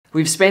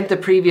We've spent the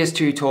previous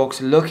two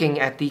talks looking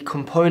at the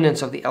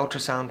components of the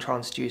ultrasound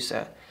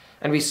transducer,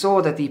 and we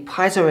saw that the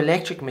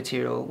piezoelectric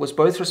material was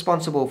both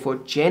responsible for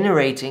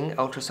generating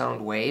ultrasound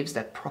waves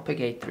that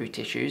propagate through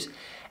tissues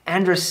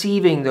and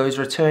receiving those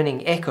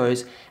returning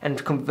echoes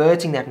and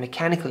converting that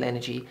mechanical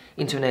energy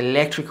into an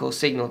electrical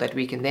signal that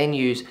we can then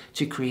use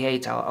to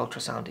create our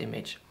ultrasound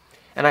image.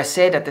 And I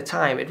said at the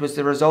time it was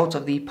the result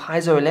of the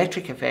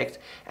piezoelectric effect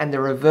and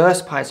the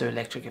reverse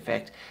piezoelectric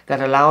effect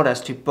that allowed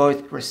us to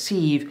both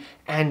receive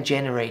and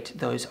generate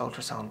those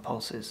ultrasound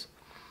pulses.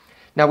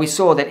 Now we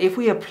saw that if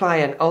we apply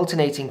an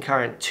alternating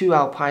current to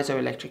our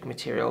piezoelectric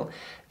material,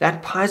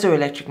 that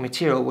piezoelectric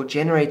material will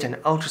generate an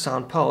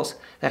ultrasound pulse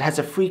that has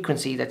a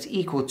frequency that's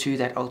equal to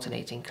that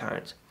alternating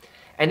current.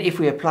 And if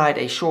we applied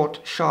a short,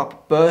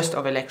 sharp burst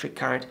of electric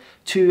current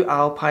to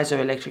our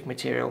piezoelectric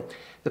material,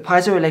 the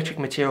piezoelectric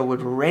material would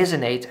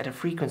resonate at a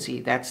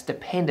frequency that's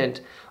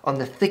dependent on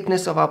the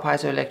thickness of our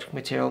piezoelectric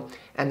material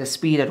and the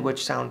speed at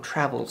which sound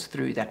travels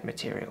through that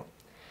material.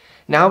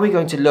 Now we're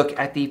going to look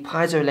at the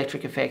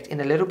piezoelectric effect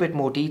in a little bit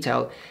more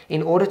detail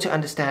in order to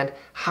understand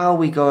how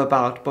we go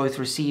about both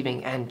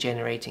receiving and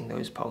generating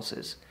those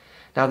pulses.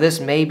 Now this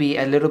may be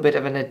a little bit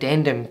of an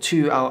addendum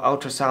to our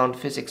ultrasound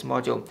physics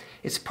module.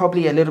 It's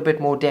probably a little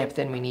bit more depth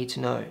than we need to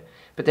know.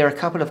 But there are a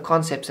couple of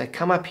concepts that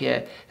come up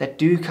here that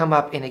do come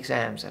up in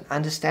exams, and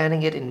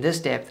understanding it in this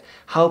depth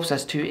helps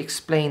us to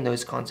explain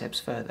those concepts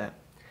further.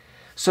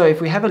 So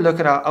if we have a look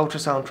at our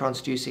ultrasound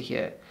transducer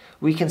here,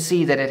 we can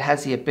see that it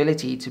has the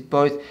ability to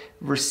both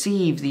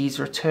receive these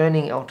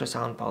returning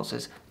ultrasound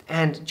pulses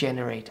and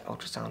generate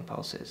ultrasound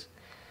pulses.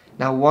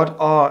 Now what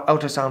are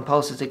ultrasound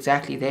pulses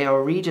exactly? They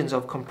are regions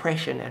of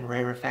compression and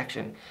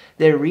rarefaction.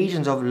 They're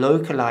regions of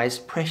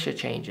localized pressure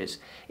changes.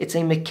 It's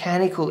a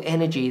mechanical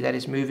energy that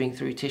is moving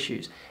through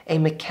tissues, a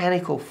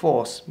mechanical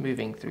force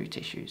moving through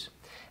tissues.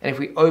 And if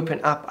we open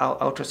up our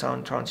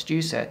ultrasound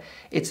transducer,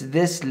 it's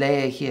this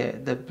layer here,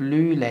 the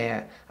blue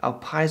layer, our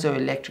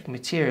piezoelectric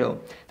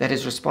material, that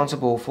is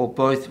responsible for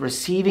both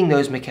receiving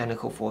those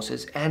mechanical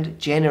forces and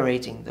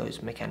generating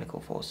those mechanical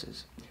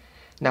forces.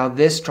 Now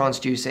this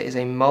transducer is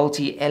a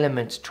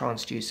multi-element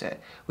transducer.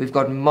 We've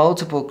got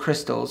multiple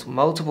crystals,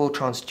 multiple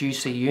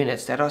transducer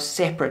units that are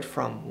separate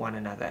from one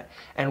another,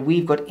 and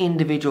we've got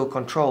individual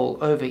control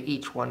over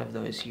each one of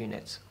those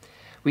units.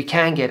 We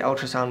can get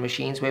ultrasound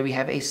machines where we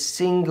have a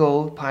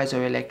single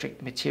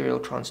piezoelectric material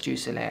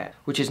transducer layer,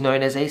 which is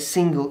known as a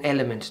single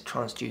element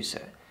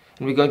transducer.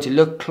 And we're going to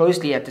look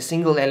closely at the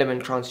single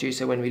element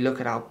transducer when we look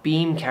at our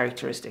beam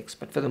characteristics.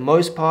 But for the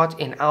most part,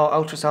 in our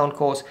ultrasound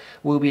course,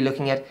 we'll be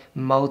looking at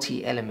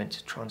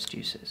multi-element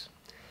transducers.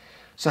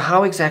 So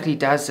how exactly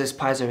does this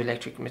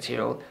piezoelectric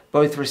material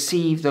both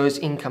receive those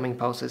incoming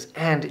pulses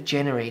and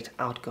generate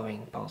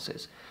outgoing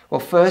pulses? Well,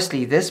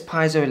 firstly, this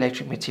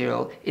piezoelectric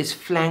material is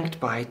flanked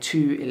by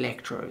two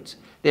electrodes.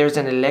 There is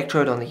an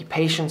electrode on the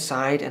patient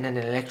side and an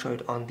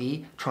electrode on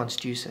the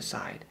transducer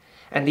side.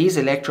 And these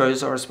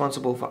electrodes are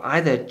responsible for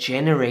either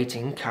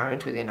generating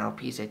current within our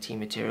PZT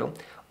material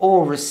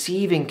or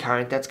receiving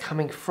current that's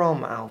coming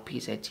from our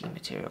PZT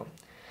material.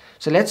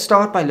 So let's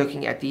start by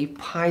looking at the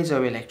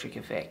piezoelectric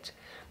effect.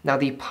 Now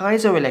the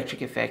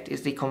piezoelectric effect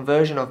is the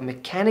conversion of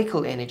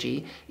mechanical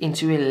energy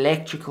into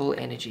electrical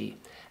energy.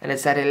 And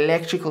it's that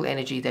electrical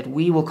energy that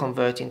we will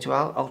convert into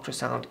our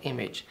ultrasound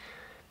image.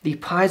 The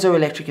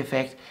piezoelectric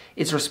effect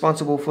is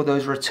responsible for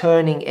those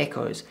returning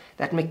echoes,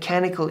 that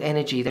mechanical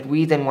energy that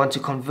we then want to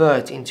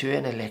convert into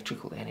an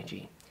electrical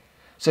energy.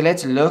 So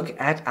let's look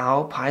at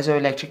our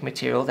piezoelectric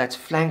material that's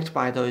flanked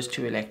by those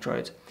two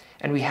electrodes.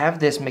 And we have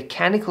this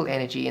mechanical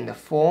energy in the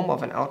form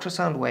of an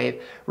ultrasound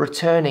wave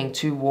returning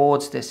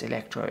towards this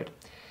electrode.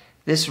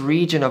 This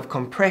region of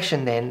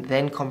compression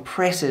then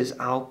compresses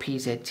our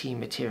PZT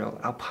material,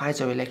 our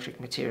piezoelectric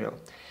material.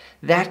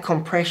 That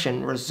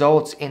compression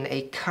results in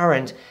a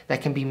current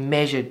that can be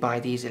measured by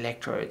these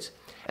electrodes.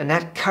 And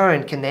that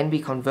current can then be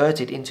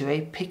converted into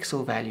a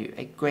pixel value,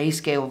 a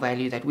grayscale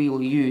value that we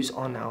will use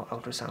on our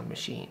ultrasound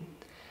machine.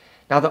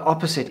 Now the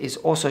opposite is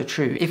also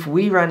true. If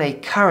we run a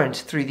current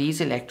through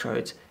these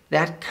electrodes,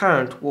 that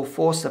current will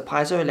force the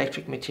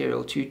piezoelectric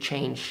material to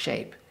change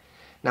shape.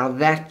 Now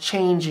that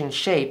change in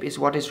shape is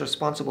what is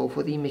responsible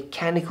for the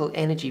mechanical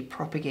energy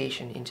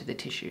propagation into the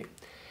tissue.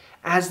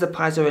 As the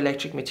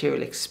piezoelectric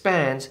material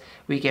expands,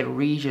 we get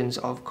regions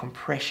of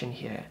compression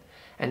here.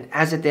 And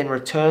as it then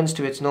returns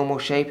to its normal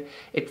shape,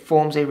 it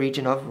forms a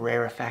region of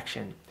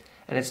rarefaction.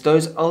 And it's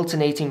those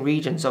alternating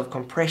regions of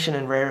compression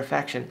and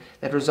rarefaction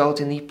that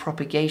result in the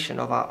propagation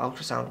of our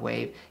ultrasound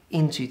wave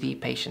into the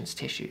patient's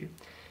tissue.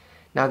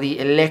 Now the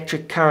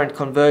electric current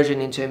conversion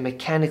into a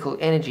mechanical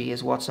energy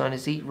is what's known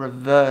as the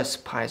reverse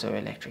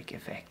piezoelectric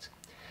effect.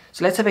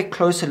 So let's have a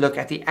closer look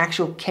at the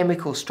actual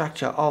chemical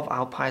structure of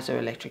our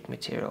piezoelectric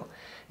material.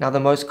 Now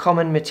the most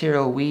common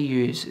material we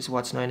use is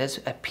what's known as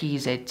a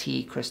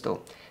PZT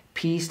crystal.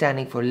 P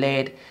standing for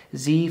lead,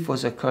 Z for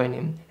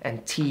zirconium,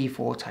 and T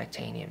for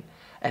titanium.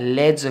 A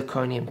lead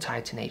zirconium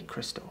titanate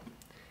crystal.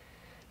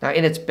 Now,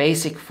 in its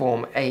basic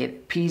form, a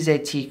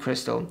PZT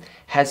crystal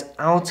has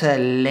outer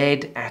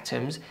lead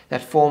atoms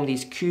that form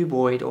these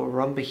cuboid or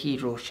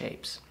rhombohedral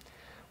shapes.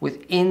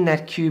 Within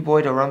that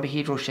cuboid or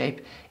rhombohedral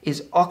shape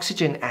is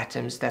oxygen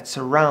atoms that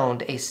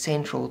surround a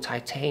central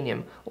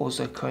titanium or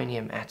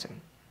zirconium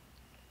atom.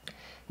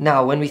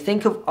 Now, when we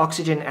think of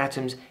oxygen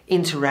atoms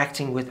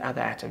interacting with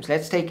other atoms,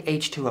 let's take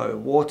H2O,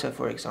 water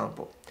for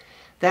example.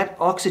 That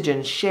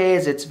oxygen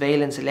shares its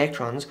valence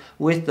electrons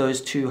with those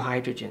two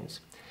hydrogens.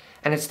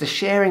 And it's the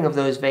sharing of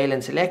those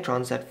valence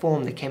electrons that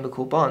form the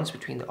chemical bonds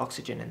between the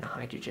oxygen and the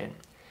hydrogen.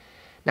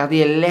 Now,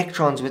 the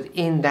electrons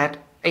within that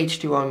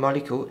H2O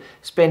molecule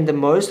spend the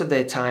most of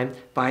their time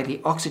by the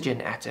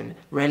oxygen atom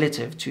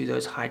relative to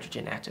those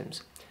hydrogen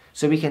atoms.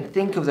 So we can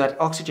think of that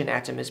oxygen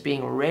atom as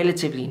being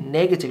relatively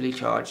negatively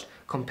charged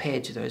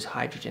compared to those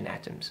hydrogen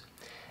atoms.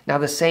 Now,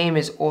 the same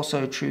is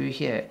also true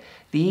here.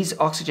 These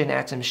oxygen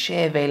atoms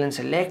share valence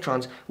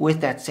electrons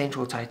with that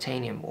central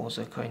titanium or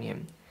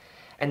zirconium.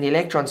 And the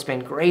electrons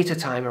spend greater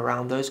time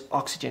around those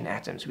oxygen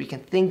atoms. We can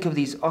think of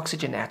these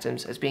oxygen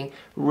atoms as being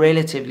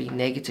relatively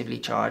negatively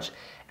charged,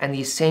 and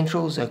the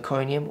central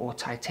zirconium or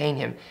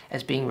titanium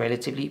as being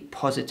relatively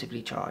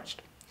positively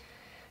charged.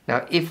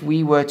 Now, if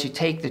we were to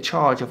take the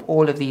charge of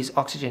all of these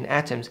oxygen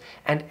atoms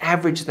and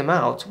average them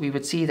out, we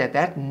would see that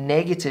that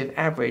negative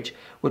average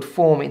would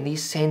form in the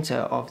center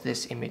of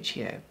this image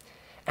here.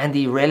 And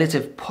the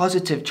relative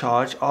positive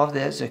charge of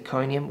the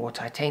zirconium or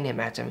titanium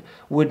atom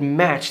would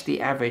match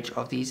the average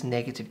of these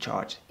negative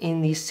charge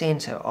in the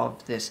center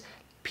of this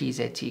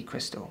PZT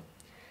crystal.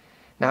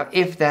 Now,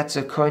 if that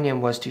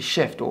zirconium was to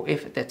shift, or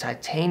if the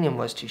titanium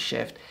was to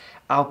shift,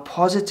 our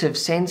positive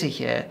center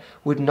here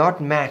would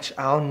not match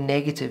our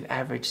negative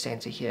average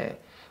center here.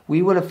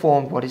 We will have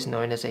formed what is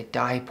known as a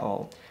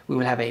dipole. We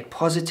will have a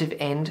positive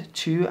end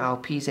to our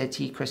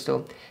PZT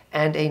crystal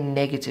and a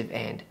negative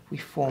end. We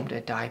formed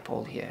a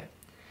dipole here.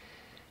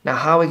 Now,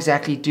 how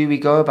exactly do we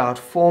go about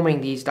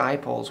forming these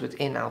dipoles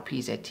within our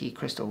PZT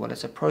crystal? Well,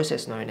 it's a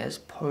process known as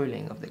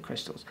poling of the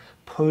crystals,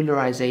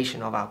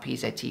 polarization of our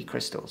PZT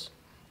crystals.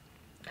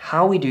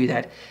 How we do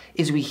that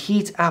is we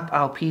heat up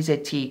our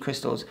PZT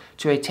crystals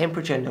to a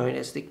temperature known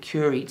as the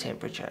Curie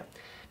temperature.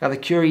 Now, the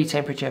Curie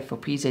temperature for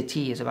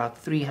PZT is about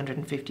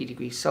 350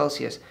 degrees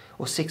Celsius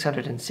or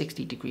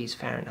 660 degrees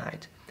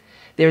Fahrenheit.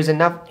 There is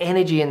enough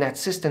energy in that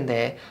system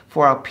there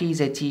for our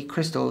PZT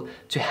crystal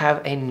to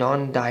have a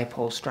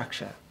non-dipole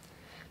structure.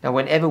 Now,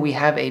 whenever we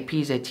have a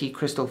PZT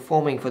crystal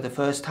forming for the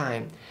first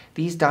time,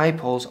 these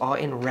dipoles are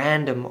in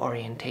random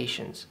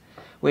orientations.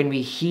 When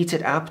we heat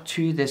it up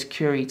to this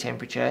Curie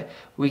temperature,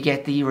 we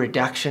get the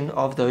reduction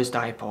of those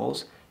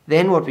dipoles.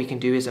 Then what we can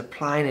do is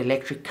apply an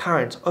electric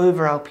current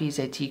over our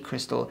PZT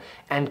crystal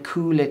and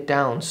cool it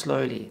down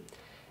slowly.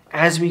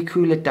 As we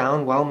cool it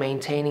down while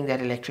maintaining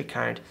that electric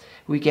current,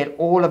 we get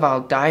all of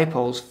our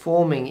dipoles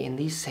forming in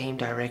the same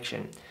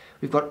direction.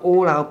 We've got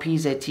all our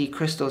PZT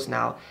crystals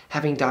now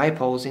having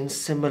dipoles in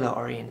similar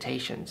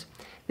orientations.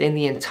 Then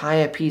the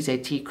entire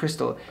PZT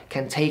crystal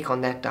can take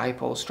on that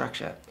dipole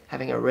structure,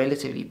 having a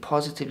relatively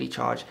positively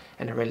charged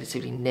and a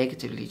relatively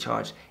negatively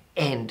charged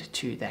end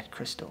to that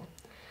crystal.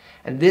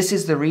 And this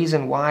is the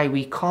reason why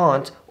we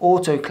can't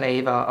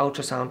autoclave our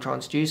ultrasound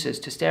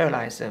transducers to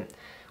sterilize them.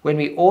 When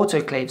we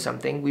autoclave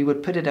something, we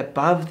would put it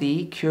above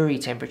the Curie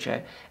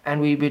temperature and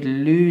we would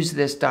lose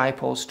this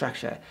dipole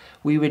structure.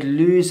 We would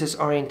lose this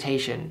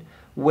orientation.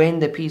 When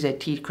the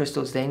PZT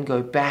crystals then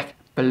go back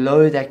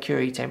below that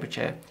Curie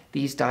temperature,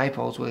 these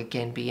dipoles will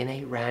again be in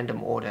a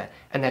random order,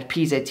 and that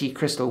PZT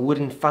crystal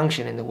wouldn't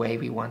function in the way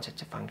we want it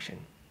to function.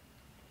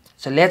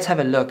 So let's have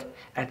a look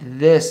at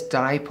this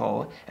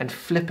dipole and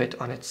flip it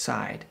on its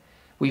side.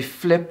 We've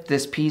flipped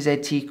this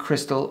PZT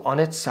crystal on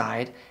its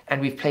side and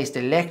we've placed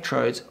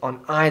electrodes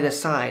on either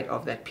side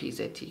of that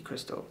PZT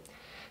crystal.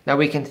 Now,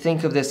 we can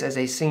think of this as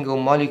a single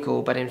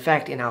molecule, but in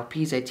fact in our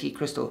PZT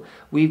crystal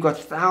we've got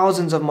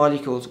thousands of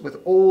molecules with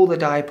all the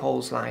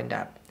dipoles lined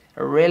up,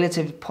 a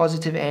relative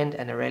positive end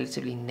and a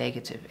relatively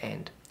negative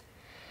end.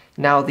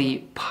 Now,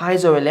 the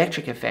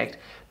piezoelectric effect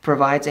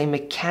provides a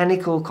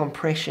mechanical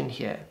compression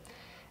here.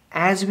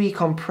 As we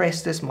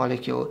compress this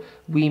molecule,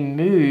 we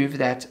move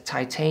that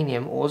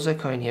titanium or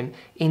zirconium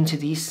into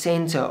the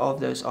center of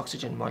those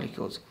oxygen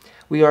molecules.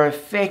 We are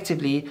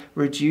effectively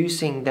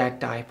reducing that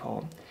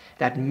dipole.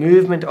 That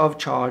movement of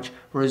charge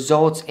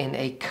results in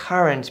a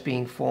current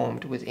being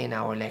formed within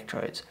our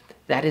electrodes.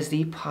 That is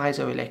the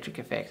piezoelectric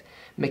effect,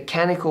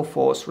 mechanical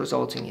force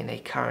resulting in a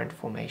current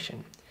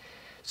formation.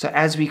 So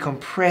as we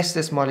compress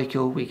this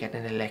molecule, we get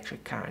an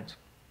electric current.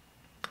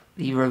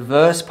 The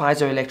reverse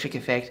piezoelectric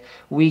effect,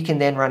 we can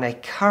then run a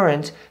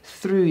current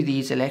through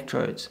these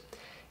electrodes.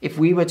 If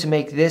we were to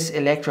make this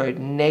electrode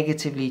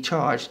negatively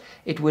charged,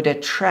 it would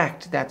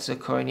attract that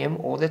zirconium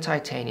or the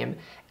titanium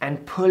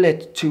and pull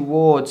it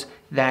towards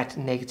that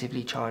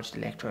negatively charged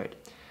electrode.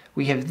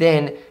 We have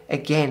then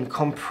again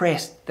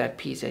compressed that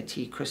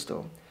PZT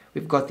crystal.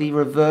 We've got the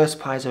reverse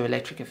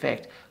piezoelectric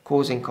effect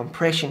causing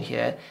compression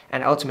here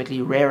and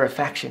ultimately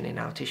rarefaction in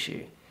our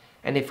tissue.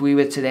 And if we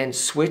were to then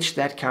switch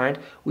that current,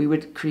 we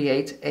would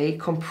create a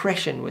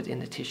compression within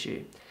the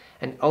tissue.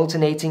 and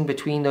alternating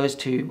between those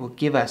two will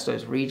give us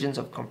those regions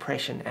of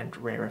compression and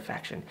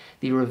rarefaction,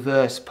 the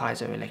reverse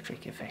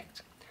piezoelectric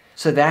effect.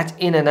 So that,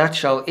 in a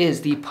nutshell,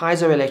 is the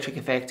piezoelectric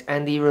effect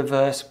and the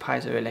reverse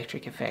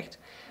piezoelectric effect.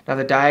 Now,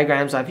 the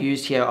diagrams I've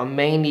used here are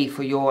mainly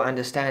for your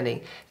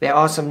understanding. There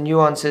are some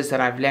nuances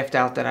that I've left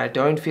out that I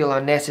don't feel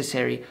are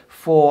necessary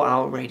for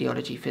our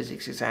radiology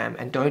physics exam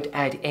and don't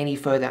add any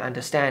further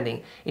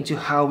understanding into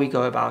how we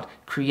go about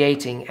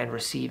creating and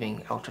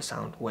receiving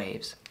ultrasound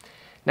waves.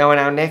 Now, in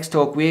our next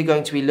talk, we're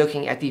going to be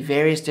looking at the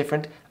various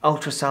different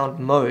ultrasound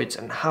modes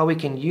and how we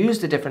can use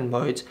the different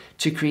modes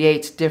to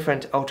create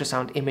different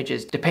ultrasound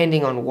images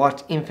depending on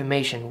what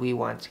information we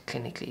want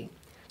clinically.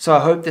 So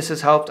I hope this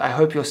has helped. I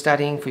hope your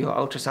studying for your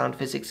ultrasound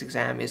physics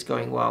exam is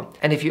going well.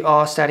 And if you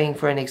are studying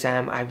for an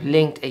exam, I've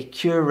linked a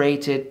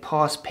curated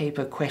past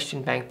paper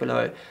question bank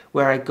below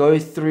where I go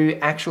through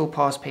actual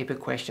past paper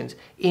questions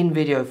in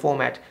video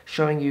format,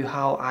 showing you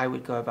how I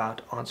would go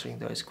about answering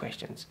those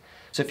questions.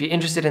 So if you're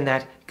interested in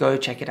that, go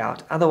check it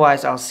out.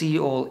 Otherwise, I'll see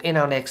you all in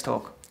our next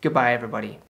talk. Goodbye, everybody.